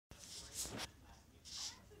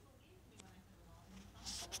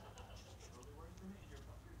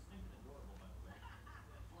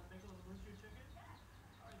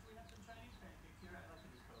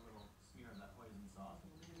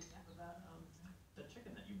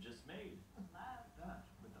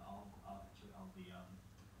the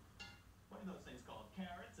what are those things called?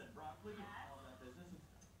 Carrots and broccoli and Yes. all that business and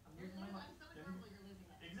stuff. I'm so adorable, you're losing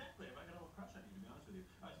it. Exactly. If I got a little crush on you, to be honest with you.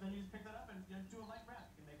 All right, so then you just pick that up and do a light wrap.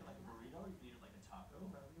 You can make it like a burrito, or you can eat it like a taco,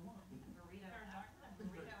 whatever you want. Burrito it out.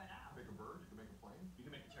 Burrito it out. Make a bird, you can make a plane. You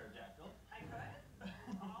can make a pterodactyl. I could?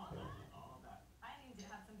 All of that? All of that. I need to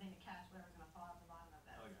have something to catch whatever's going to fall out the bottom of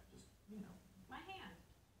this. Oh yeah, just, you know. My hand.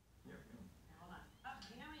 There we go. Here, hold on. Oh,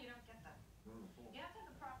 you know you don't get the... You have to have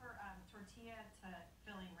the proper tortilla to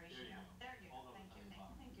filling ratio. There you go. There you All go. those Thank you,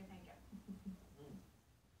 on thank you, thank you, thank you.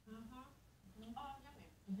 Mm. Oh, yummy.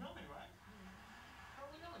 Yummy, right?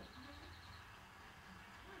 Totally yummy.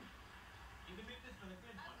 You can make this for the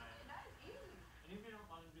kids one night. That is easy. And if you don't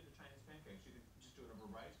want to do the Chinese pancakes, you can just do it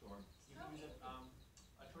over rice, or you can use a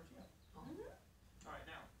tortilla. All right,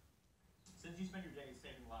 now, since you spend your days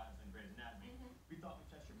saving lives in Grey's Anatomy, we thought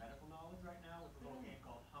we'd test your medical knowledge right now with a little game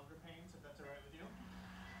called Hunger Pains, if that's all right with you.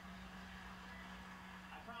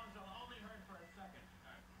 I promise I'll only hurt for a second.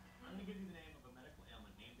 All right. I'm going to give you the name of a medical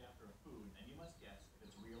ailment named after a food, and you must guess if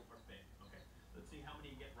it's real or fake. Okay, let's see how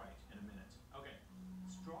many you get right in a minute. Okay,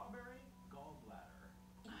 strawberry gallbladder.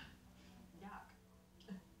 Yuck.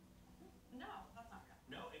 No, that's not good.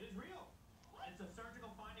 No, it is real. It's a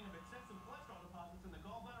surgical finding of excessive cholesterol deposits in the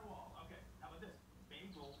gallbladder wall. Okay, how about this?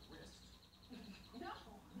 Bagel wrist. No.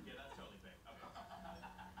 Yeah, that's totally fake. Okay.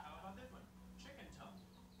 How about this one? Chicken tongue.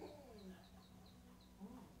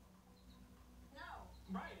 No.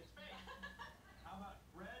 Right, it's fake. How about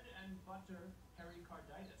bread and butter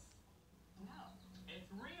pericarditis? No. It's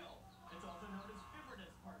real. It's also known as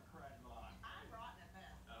fibrinous pericarditis. I'm rotten at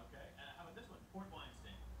this. Okay, and how about this one? Port wine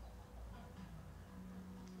stain.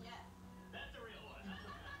 Yes. That's a real one. Thank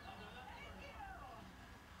you.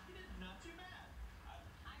 You did not too bad.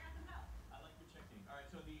 I got some help. I like your technique. All right,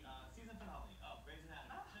 so the season finale of Grey's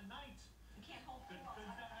Anatomy tonight. You can't hold Good still.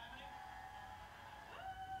 stuff happening.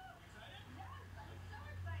 Excited? Yes, I'm so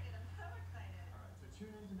excited. I'm so excited. All right, so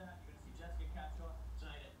tune into that. You're going to see Jessica Capshaw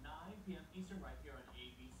tonight at 9 p.m. Eastern right here on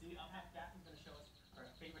ABC. Up next, Daphne's going to show us her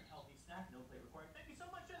favorite healthy snack. No plate required. Thank you so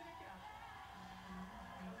much, Jessica.